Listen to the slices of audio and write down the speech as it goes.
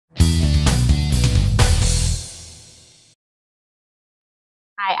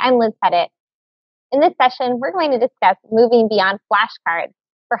Hi, I'm Liz Pettit. In this session, we're going to discuss moving beyond flashcards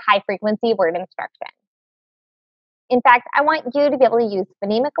for high-frequency word instruction. In fact, I want you to be able to use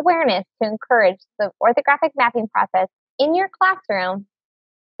phonemic awareness to encourage the orthographic mapping process in your classroom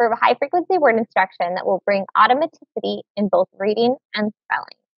for high-frequency word instruction that will bring automaticity in both reading and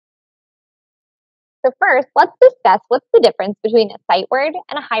spelling. So first, let's discuss what's the difference between a sight word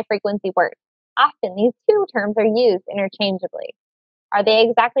and a high-frequency word. Often, these two terms are used interchangeably. Are they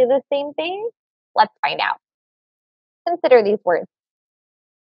exactly the same thing? Let's find out. Consider these words.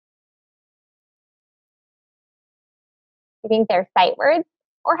 You think they're sight words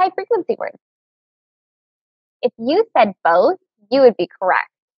or high-frequency words? If you said both, you would be correct.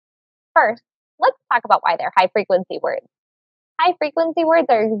 First, let's talk about why they're high-frequency words. High-frequency words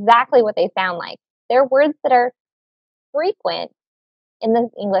are exactly what they sound like. They're words that are frequent in the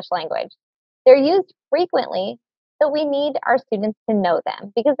English language. They're used frequently, so we need our students to know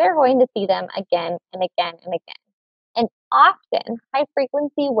them because they're going to see them again and again and again. And often,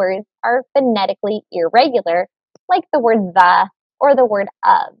 high-frequency words are phonetically irregular, like the word the or the word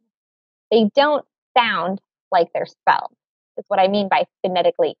of. They don't sound like they're spelled. That's what I mean by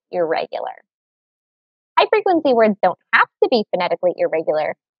phonetically irregular. High-frequency words don't have to be phonetically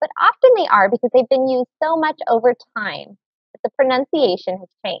irregular, but often they are because they've been used so much over time that the pronunciation has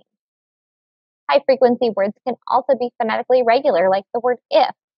changed. High-frequency words can also be phonetically regular, like the word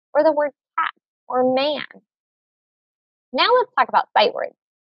if, or the word cat, or man. Now let's talk about sight words.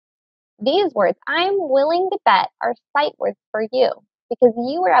 These words, I'm willing to bet, are sight words for you because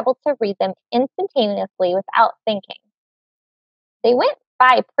you were able to read them instantaneously without thinking. They went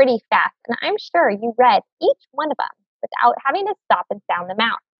by pretty fast, and I'm sure you read each one of them without having to stop and sound them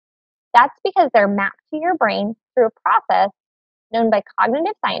out. That's because they're mapped to your brain through a process known by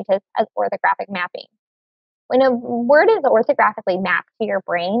cognitive scientists as orthographic mapping. When a word is orthographically mapped to your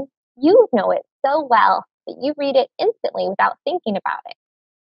brain, you know it so well that you read it instantly without thinking about it.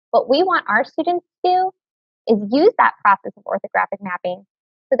 What we want our students to do is use that process of orthographic mapping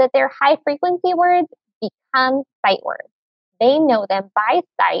so that their high-frequency words become sight words. They know them by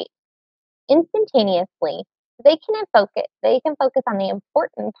sight instantaneously, so they can focus on the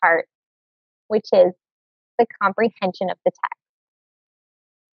important part, which is the comprehension of the text.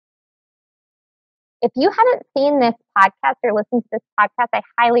 If you haven't seen this podcast or listened to this podcast, I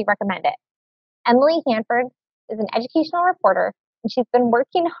highly recommend it. Emily Hanford is an educational reporter, and she's been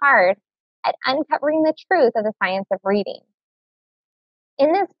working hard at uncovering the truth of the science of reading.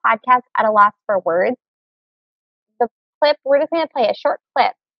 In this podcast, At a Loss for Words, we're just going to play a short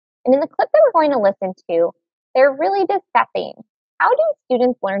clip. And in the clip that we're going to listen to, they're really discussing how do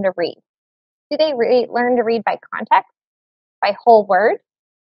students learn to read? Do they learn to read by context, by whole word,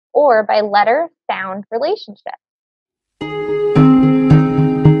 or by letter-sound relationship?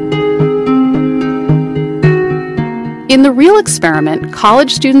 In the real experiment,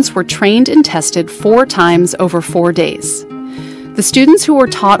 college students were trained and tested 4 times over 4 days. The students who were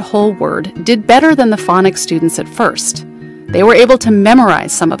taught whole word did better than the phonics students at first. They were able to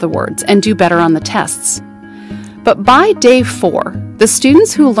memorize some of the words and do better on the tests. But by day 4, the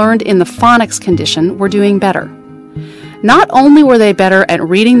students who learned in the phonics condition were doing better. Not only were they better at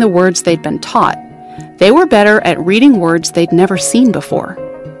reading the words they'd been taught, they were better at reading words they'd never seen before.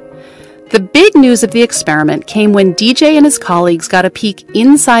 The big news of the experiment came when DJ and his colleagues got a peek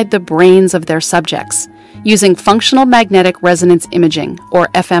inside the brains of their subjects using functional magnetic resonance imaging, or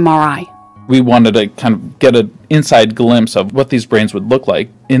fMRI. We wanted to kind of get an inside glimpse of what these brains would look like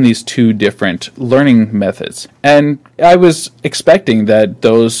in these 2 different learning methods. And I was expecting that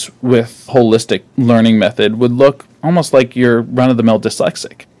those with holistic learning method would look almost like your run-of-the-mill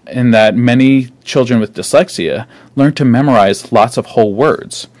dyslexic, in that many children with dyslexia learn to memorize lots of whole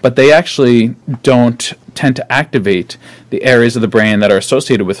words, but they actually don't tend to activate the areas of the brain that are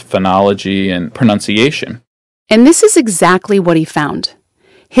associated with phonology and pronunciation. And this is exactly what he found.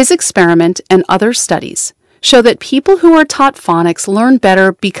 His experiment and other studies show that people who are taught phonics learn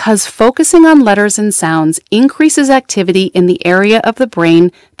better because focusing on letters and sounds increases activity in the area of the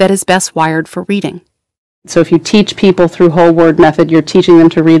brain that is best wired for reading. So if you teach people through whole word method, you're teaching them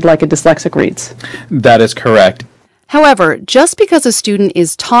to read like a dyslexic reads. That is correct. However, just because a student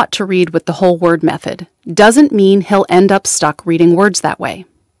is taught to read with the whole word method doesn't mean he'll end up stuck reading words that way.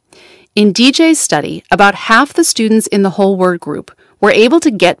 In DJ's study, about half the students in the whole word group were able to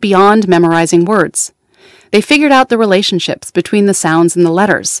get beyond memorizing words. They figured out the relationships between the sounds and the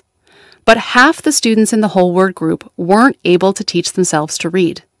letters. But half the students in the whole word group weren't able to teach themselves to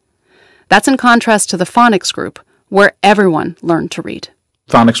read. That's in contrast to the phonics group, where everyone learned to read.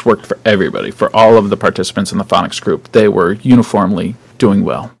 Phonics worked for everybody, for all of the participants in the phonics group. They were uniformly doing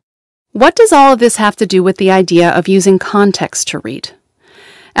well. What does all of this have to do with the idea of using context to read?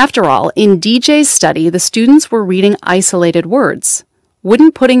 After all, in DJ's study, the students were reading isolated words.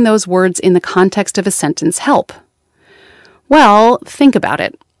 Wouldn't putting those words in the context of a sentence help? Well, think about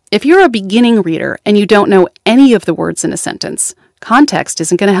it. If you're a beginning reader and you don't know any of the words in a sentence, context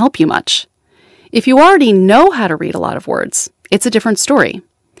isn't going to help you much. If you already know how to read a lot of words, it's a different story.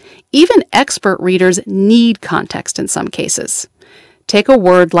 Even expert readers need context in some cases. Take a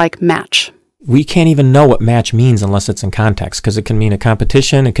word like match. We can't even know what match means unless it's in context, because it can mean a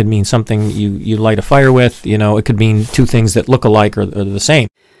competition, it could mean something you light a fire with, it could mean two things that look alike or the same.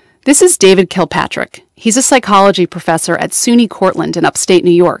 This is David Kilpatrick. He's a psychology professor at SUNY Cortland in upstate New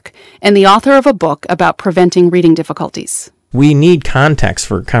York, and the author of a book about preventing reading difficulties. We need context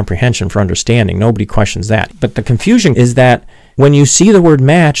for comprehension, for understanding. Nobody questions that. But the confusion is that when you see the word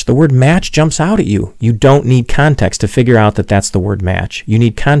match jumps out at you. You don't need context to figure out that that's the word match. You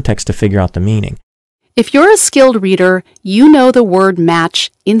need context to figure out the meaning. If you're a skilled reader, you know the word match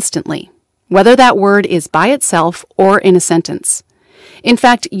instantly, whether that word is by itself or in a sentence. In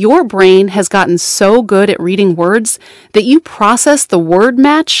fact, your brain has gotten so good at reading words that you process the word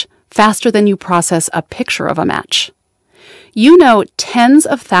match faster than you process a picture of a match. You know tens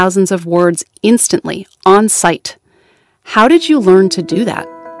of thousands of words instantly, on sight. How did you learn to do that?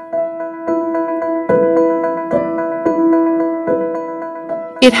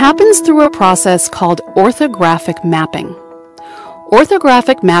 It happens through a process called orthographic mapping.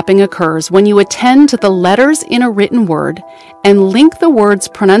 Orthographic mapping occurs when you attend to the letters in a written word and link the word's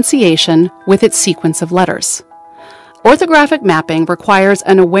pronunciation with its sequence of letters. Orthographic mapping requires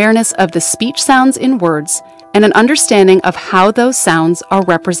an awareness of the speech sounds in words and an understanding of how those sounds are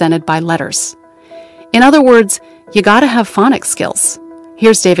represented by letters. In other words, you gotta have phonics skills.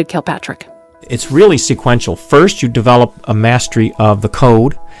 Here's David Kilpatrick. It's really sequential. First, you develop a mastery of the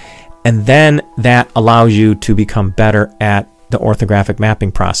code, and then that allows you to become better at the orthographic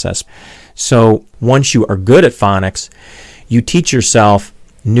mapping process. So once you are good at phonics, you teach yourself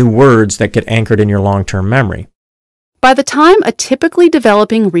new words that get anchored in your long-term memory. By the time a typically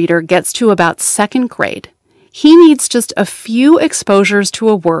developing reader gets to about second grade, he needs just a few exposures to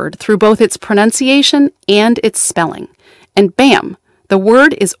a word through both its pronunciation and its spelling, and bam, the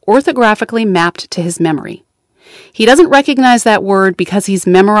word is orthographically mapped to his memory. He doesn't recognize that word because he's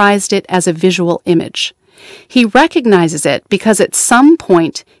memorized it as a visual image. He recognizes it because at some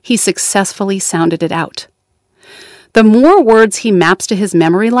point he successfully sounded it out. The more words he maps to his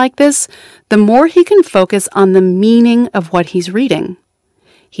memory like this, the more he can focus on the meaning of what he's reading.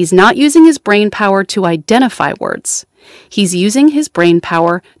 He's not using his brain power to identify words. He's using his brain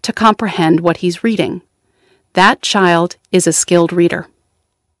power to comprehend what he's reading. That child is a skilled reader.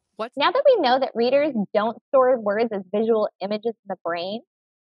 Now that we know that readers don't store words as visual images in the brain,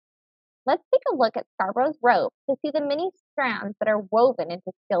 let's take a look at Scarborough's rope to see the many strands that are woven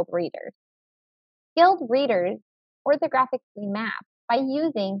into skilled readers. Skilled readers orthographically map by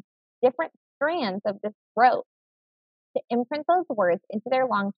using different strands of this rope to imprint those words into their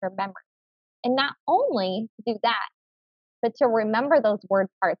long-term memory. And not only to do that, but to remember those word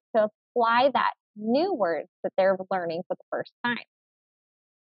parts to apply that new words that they're learning for the first time.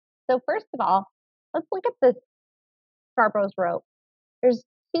 So first of all, let's look at this Scarborough's rope. There's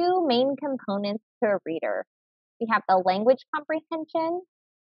two main components to a reader. We have the language comprehension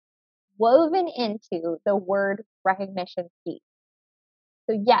woven into the word recognition piece.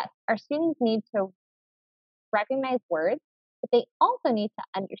 So yes, our students need to recognize words, but they also need to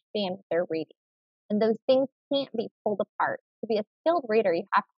understand what they're reading. And those things can't be pulled apart. To be a skilled reader, you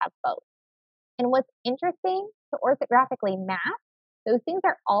have to have both. And what's interesting to orthographically map, those things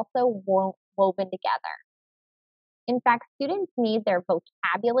are also woven together. In fact, students need their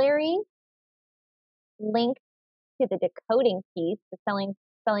vocabulary linked to the decoding piece, the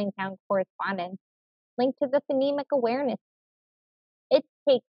spelling sound correspondence, linked to the phonemic awareness. It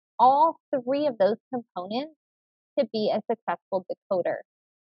takes all three of those components to be a successful decoder,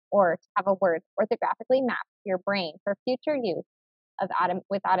 or to have a word orthographically mapped to your brain for future use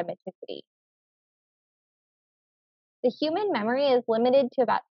with automaticity. The human memory is limited to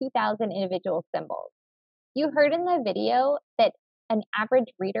about 2,000 individual symbols. You heard in the video that an average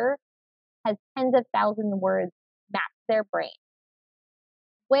reader has tens of thousands of words mapped to their brain.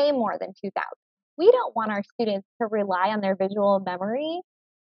 Way more than 2,000. We don't want our students to rely on their visual memory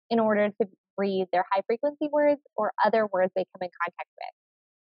in order to read their high frequency words or other words they come in contact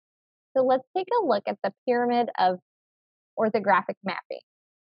with. So let's take a look at the pyramid of orthographic mapping.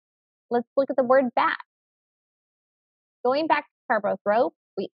 Let's look at the word bat. Going back to Scarborough rope,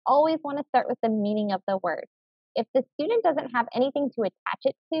 we always want to start with the meaning of the word. If the student doesn't have anything to attach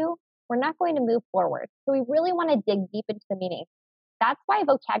it to, we're not going to move forward. So we really want to dig deep into the meaning. That's why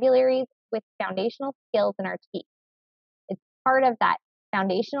vocabularies with foundational skills in our teach. It's part of that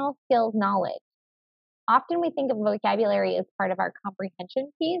foundational skills knowledge. Often we think of vocabulary as part of our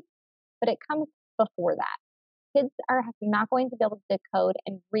comprehension piece, but it comes before that. Kids are not going to be able to decode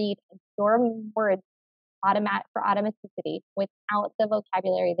and read and store words for automaticity without the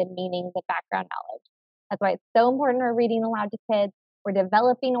vocabulary, the meaning, the background knowledge. That's why it's so important we're reading aloud to kids, we're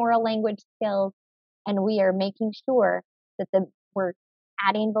developing oral language skills, and we are making sure that we're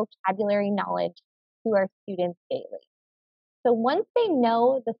adding vocabulary knowledge to our students daily. So once they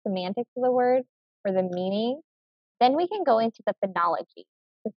know the semantics of the word or the meaning, then we can go into the phonology,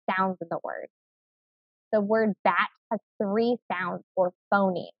 the sounds of the word. The word bat has 3 sounds or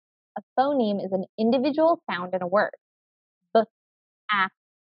phonemes. A phoneme is an individual sound in a word. B, a,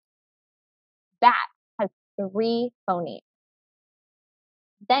 bat has 3 phonemes.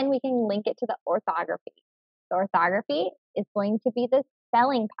 Then we can link it to the orthography. The orthography is going to be the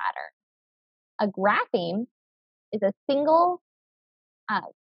spelling pattern. A grapheme is a single,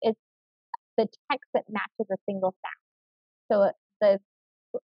 it's the text that matches a single sound. So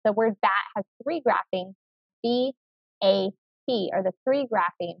the word bat has 3 graphemes. B, A, T are the 3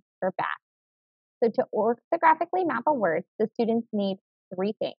 graphemes for bat. So to orthographically map a word, the students need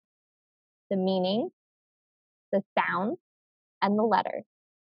 3 things: the meaning, the sound, and the letters.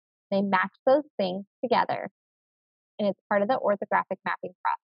 They match those things together, and it's part of the orthographic mapping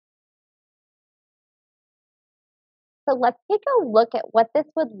process. So let's take a look at what this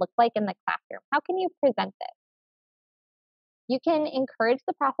would look like in the classroom. How can you present this? You can encourage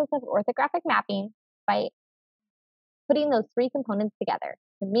the process of orthographic mapping by putting those 3 components together: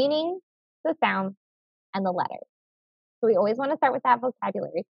 the meaning, the sound, and the letters. So we always want to start with that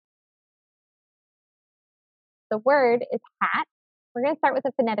vocabulary. The word is hat. We're going to start with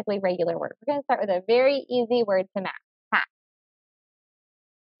a phonetically regular word. We're going to start with a very easy word to map, hat.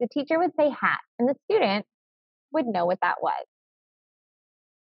 The teacher would say hat, and the student would know what that was.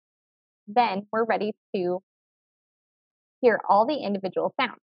 Then we're ready to hear all the individual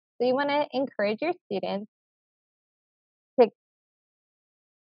sounds. So you want to encourage your students to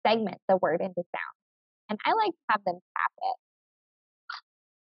segment the word into sounds. And I like to have them tap it.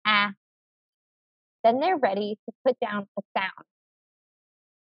 Ah. Then they're ready to put down a sound.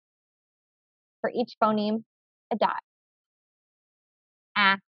 For each phoneme, a dot.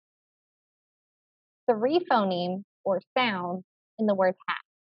 Ah. 3 phonemes or sounds in the word hat.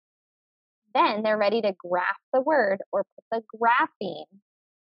 Then they're ready to graph the word or put the grapheme,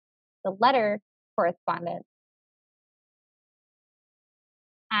 the letter correspondence.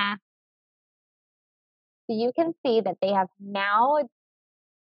 Ah. So you can see that they have now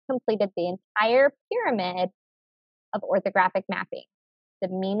completed the entire pyramid of orthographic mapping. The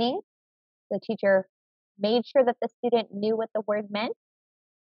meaning, the teacher made sure that the student knew what the word meant,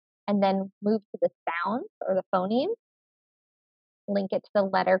 and then moved to the sounds or the phonemes, link it to the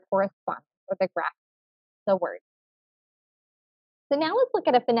letter correspondence or the graph, the word. So now let's look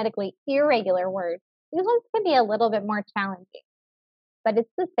at a phonetically irregular word. These ones can be a little bit more challenging, but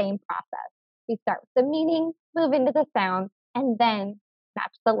it's the same process. We start with the meaning, move into the sounds, and then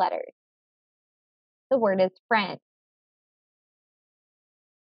match the letters. The word is friend.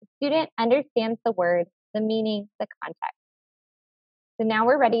 The student understands the word, the meaning, the context. So now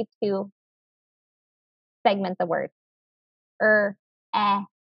we're ready to segment the word.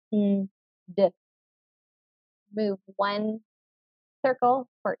 D. Move 1 circle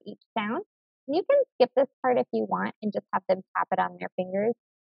for each sound. You can skip this part if you want and just have them tap it on their fingers.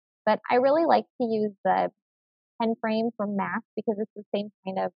 But I really like to use the pen frame from math because it's the same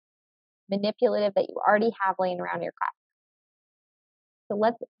kind of manipulative that you already have laying around your class. So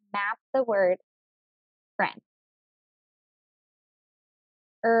let's map the word friend.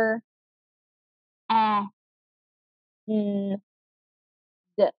 D.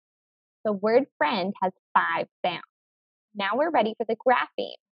 The word friend has 5 sounds. Now we're ready for the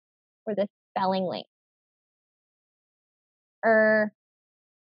grapheme or the spelling link.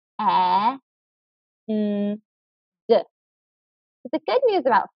 D. The good news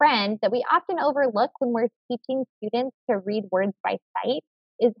about friend that we often overlook when we're teaching students to read words by sight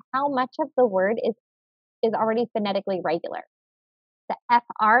is how much of the word is already phonetically regular. The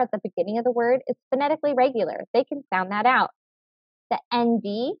FR at the beginning of the word is phonetically regular. They can sound that out. The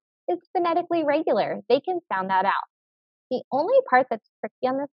ND is phonetically regular. They can sound that out. The only part that's tricky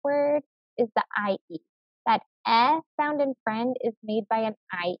on this word is the IE. That sound in friend is made by an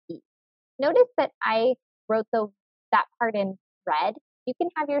IE. Notice that I wrote that part in red, you can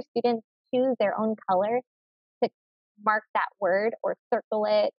have your students choose their own color to mark that word or circle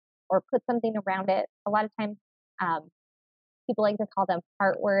it or put something around it. A lot of times, people like to call them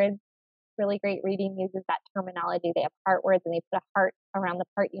heart words. Really great reading uses that terminology. They have heart words and they put a heart around the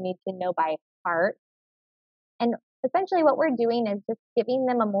part you need to know by heart. And essentially what we're doing is just giving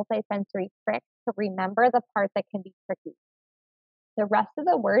them a multisensory trick to remember the part that can be tricky. The rest of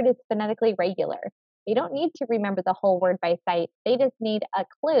the word is phonetically regular. They don't need to remember the whole word by sight. They just need a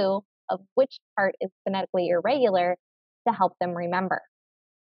clue of which part is phonetically irregular to help them remember.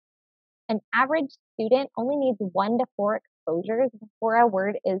 An average student only needs 1 to 4 exposures before a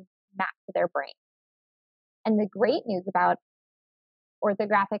word is mapped to their brain. And the great news about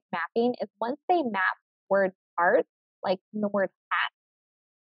orthographic mapping is once they map word parts, like in the word hat,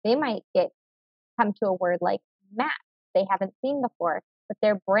 they might come to a word like mat they haven't seen before, but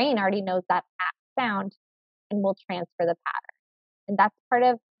their brain already knows that at sound and will transfer the pattern. And that's part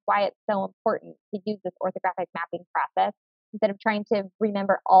of why it's so important to use this orthographic mapping process. Instead of trying to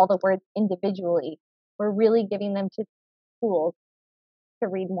remember all the words individually, we're really giving them tools to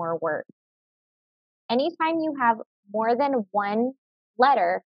read more words. Anytime you have more than one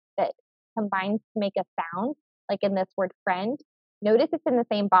letter that combines to make a sound, like in this word friend, notice it's in the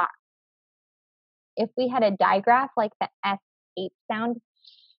same box. If we had a digraph like the SH sound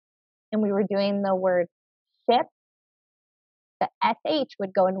and we were doing the word ship, the SH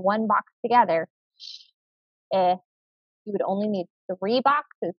would go in one box together. You would only need 3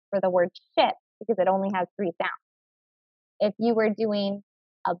 boxes for the word ship because it only has 3 sounds. If you were doing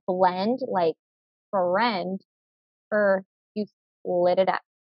a blend like friend, you split it up.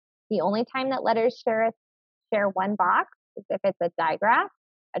 The only time that letters share one box is if it's a digraph,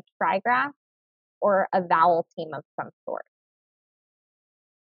 a trigraph, or a vowel team of some sort.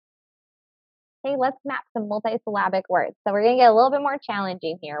 Okay, let's map some multisyllabic words. So we're going to get a little bit more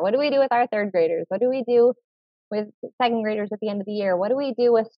challenging here. What do we do with our 3rd graders? What do we do with 2nd graders at the end of the year? What do we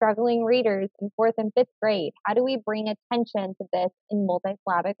do with struggling readers in 4th and 5th grade? How do we bring attention to this in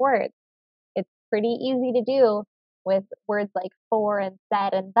multisyllabic words? It's pretty easy to do with words like for and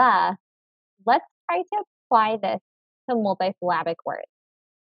said and the. Let's try to apply this to multisyllabic words.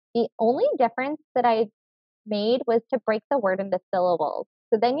 The only difference that I made was to break the word into syllables.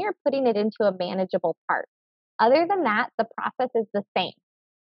 So then you're putting it into a manageable part. Other than that, the process is the same.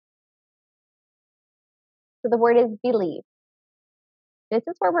 So the word is believe. This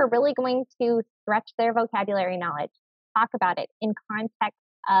is where we're really going to stretch their vocabulary knowledge, talk about it in context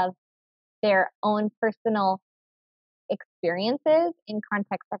of their own personal experiences, in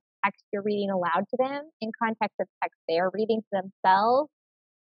context of text you're reading aloud to them, in context of text they are reading to themselves.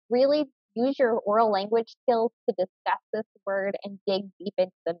 Really use your oral language skills to discuss this word and dig deep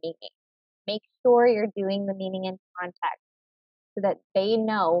into the meaning. Make sure you're doing the meaning in context so that they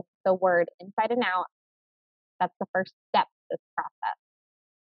know the word inside and out. That's the first step of this process.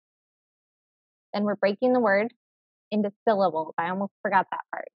 Then we're breaking the word into syllables. I almost forgot that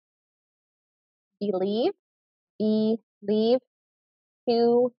part. Believe, 2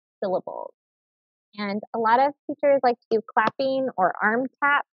 syllables. And a lot of teachers like to do clapping or arm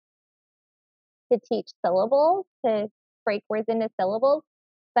taps to teach syllables, to break words into syllables.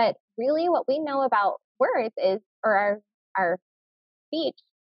 But really what we know about words is, or our speech,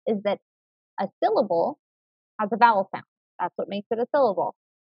 is that a syllable has a vowel sound. That's what makes it a syllable.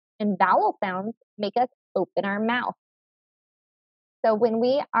 And vowel sounds make us open our mouth. So when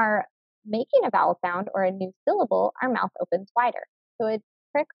we are making a vowel sound or a new syllable, our mouth opens wider. So a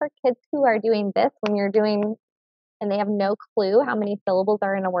trick for kids who are doing this when you're doing, and they have no clue how many syllables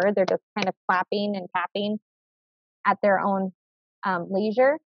are in a word, they're just kind of clapping and tapping at their own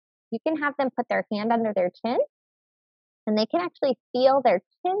leisure. You can have them put their hand under their chin, and they can actually feel their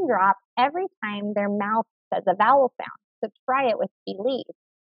chin drop every time their mouth says a vowel sound. So try it with believe.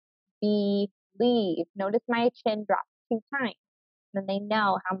 Believe. Notice my chin drop 2 times. Then they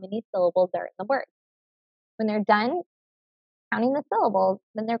know how many syllables are in the word. When they're done counting the syllables,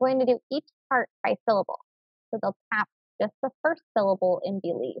 then they're going to do each part by syllable. So they'll tap just the first syllable in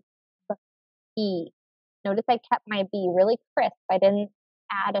believe. B. Notice I kept my B really crisp. I didn't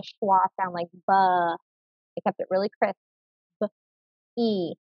add a schwa sound like buh. I kept it really crisp. B.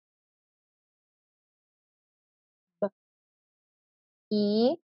 B.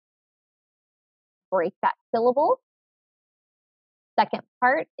 E. Break that syllable. Second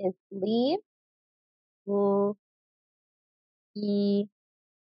part is leave. U. E.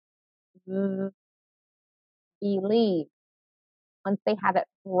 V. Believe. Once they have it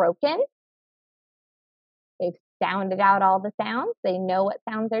broken, they've sounded out all the sounds, they know what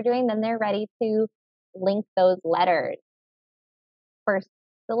sounds they're doing, then they're ready to link those letters. First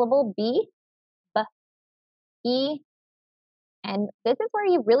syllable, B, B, E, and this is where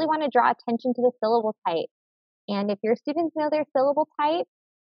you really want to draw attention to the syllable type. And if your students know their syllable type,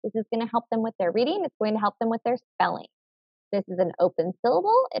 this is going to help them with their reading. It's going to help them with their spelling. This is an open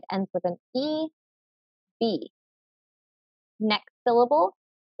syllable. It ends with an E, B. Next syllable,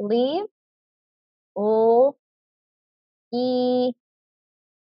 leave, O, E,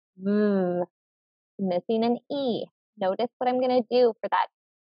 V. Missing an E. Notice what I'm going to do for that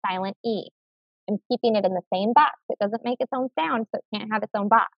silent E. I'm keeping it in the same box. It doesn't make its own sound, so it can't have its own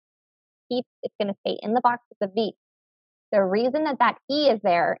box. It's going to stay in the box with the V. The reason that that E is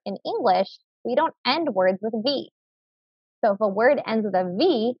there in English, we don't end words with V. So if a word ends with a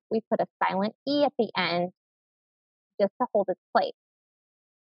V, we put a silent E at the end just to hold its place.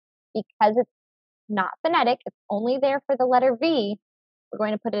 Because it's not phonetic, it's only there for the letter V, we're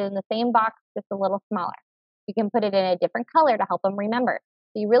going to put it in the same box, just a little smaller. You can put it in a different color to help them remember.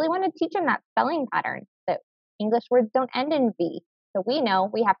 So you really want to teach them that spelling pattern, that English words don't end in V. So we know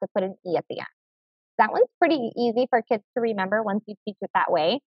we have to put an E at the end. That one's pretty easy for kids to remember once you teach it that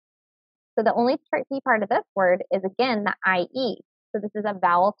way. So the only tricky part of this word is, again, the IE. So this is a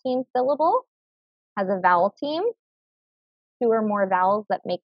vowel team syllable, has a vowel team, 2 or more vowels that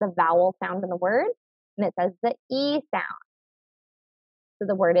make the vowel sound in the word, and it says the E sound. So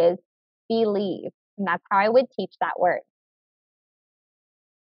the word is believe, and that's how I would teach that word.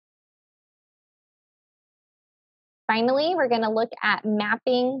 Finally, we're going to look at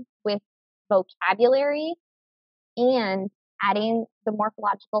mapping with vocabulary and adding the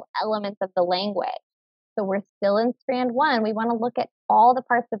morphological elements of the language. So we're still in strand 1. We want to look at all the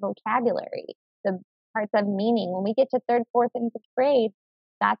parts of vocabulary, the parts of meaning. When we get to 3rd, 4th, and 5th grade,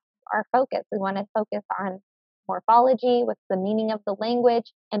 that's our focus. We want to focus on morphology, what's the meaning of the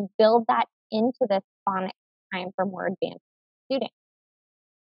language, and build that into this phonics time for more advanced students.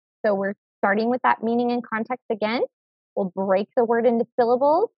 So we're starting with that meaning and context again. We'll break the word into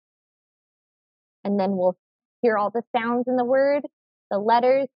syllables, and then we'll hear all the sounds in the word, the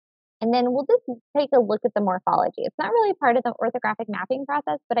letters, and then we'll just take a look at the morphology. It's not really part of the orthographic mapping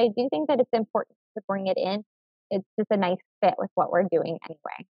process, but I do think that it's important to bring it in. It's just a nice fit with what we're doing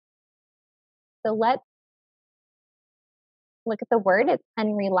anyway. So let's look at the word. It's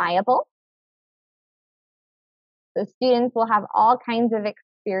unreliable. So students will have all kinds of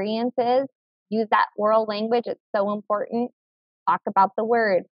experiences. Use that oral language. It's so important. Talk about the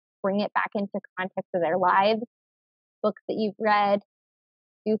word. Bring it back into context of their lives. Books that you've read.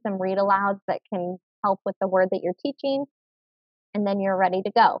 Do some read alouds that can help with the word that you're teaching. And then you're ready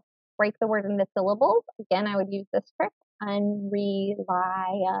to go. Break the word into syllables. Again, I would use this trick. Unreliable.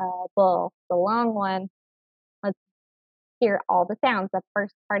 The long one. Let's hear all the sounds. The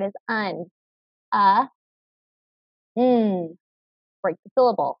first part is un. Break the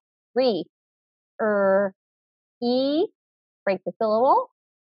syllable. Re. E. Break the syllable.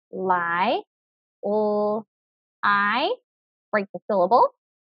 Lie. I. Break the syllable.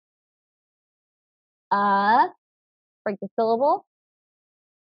 Break the syllable.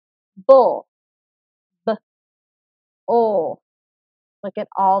 Bull. B. O. Look at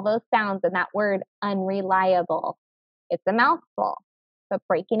all those sounds in that word unreliable. It's a mouthful. But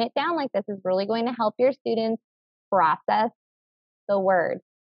breaking it down like this is really going to help your students process the word.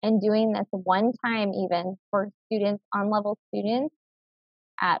 And doing this one time even for students, on-level students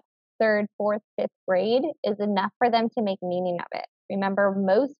at 3rd, 4th, 5th grade is enough for them to make meaning of it. Remember,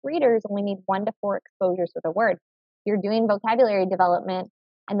 most readers only need 1 to 4 exposures with a word. You're doing vocabulary development,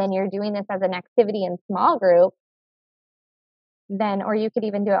 and then you're doing this as an activity in small group, then, or you could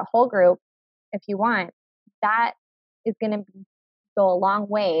even do a whole group if you want. That is going to go a long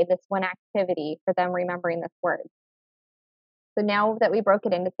way, this one activity, for them remembering this word. So now that we broke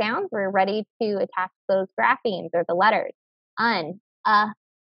it into sounds, we're ready to attach those graphemes or the letters. Un,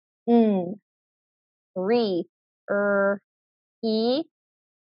 re, e,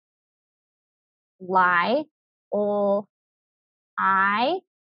 lie, I.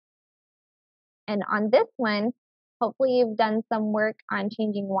 And on this one, hopefully you've done some work on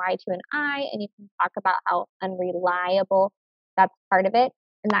changing Y to an I, and you can talk about how unreliable, that's part of it.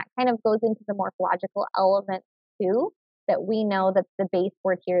 And that kind of goes into the morphological elements too, that we know that the base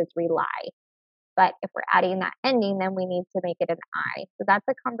word here is rely. But if we're adding that ending, then we need to make it an I. So that's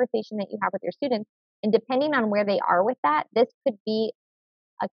a conversation that you have with your students. And depending on where they are with that, this could be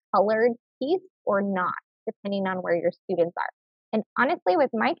a colored piece or not, depending on where your students are. And honestly, with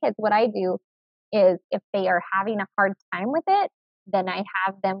my kids, what I do is if they are having a hard time with it, then I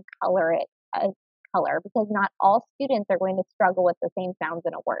have them color it as color, because not all students are going to struggle with the same sounds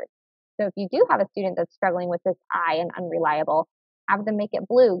in a word. So if you do have a student that's struggling with this I and unreliable, have them make it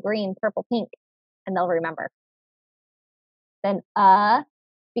blue, green, purple, pink, and they'll remember. Then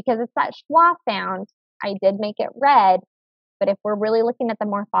because it's that schwa sound, I did make it red, but if we're really looking at the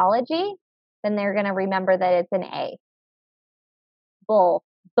morphology, then they're going to remember that it's an A. Bull,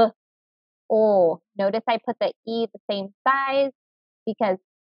 b, ol. Notice I put the E the same size because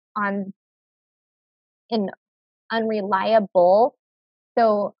in unreliable,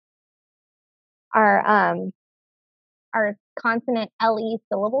 so our consonant LE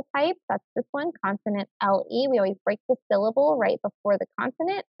syllable type, that's this one, consonant LE. We always break the syllable right before the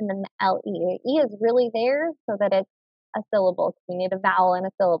consonant, and then the LE. The E is really there so that it's a syllable. We need a vowel and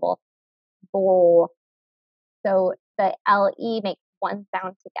a syllable. Bowl. So the LE makes one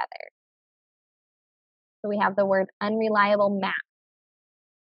sound together. So we have the word unreliable map.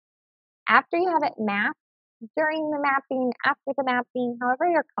 After you have it mapped, during the mapping, after the mapping, however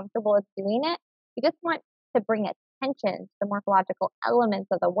you're comfortable with doing it, you just want to bring attention to the morphological elements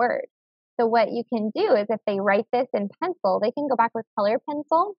of the word. So what you can do is if they write this in pencil, they can go back with color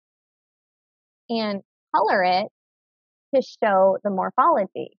pencil and color it to show the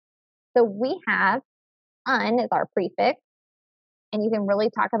morphology. So we have un is our prefix, and you can really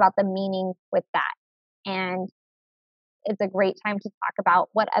talk about the meaning with that. And it's a great time to talk about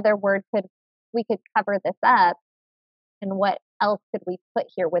what other word we could cover this up and what else could we put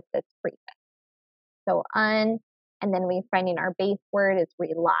here with this prefix. So un, and then we're finding our base word is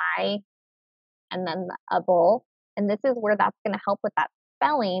rely, and then the able. And this is where that's going to help with that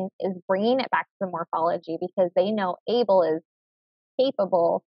spelling, is bringing it back to the morphology, because they know able is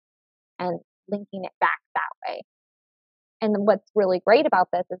capable and linking it back that way. And what's really great about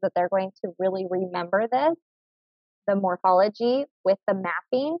this is that they're going to really remember this, the morphology with the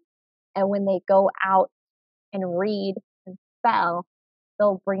mapping. And when they go out and read and spell,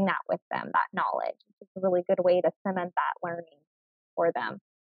 they'll bring that with them, that knowledge. It's a really good way to cement that learning for them.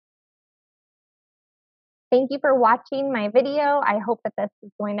 Thank you for watching my video. I hope that this is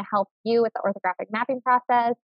going to help you with the orthographic mapping process.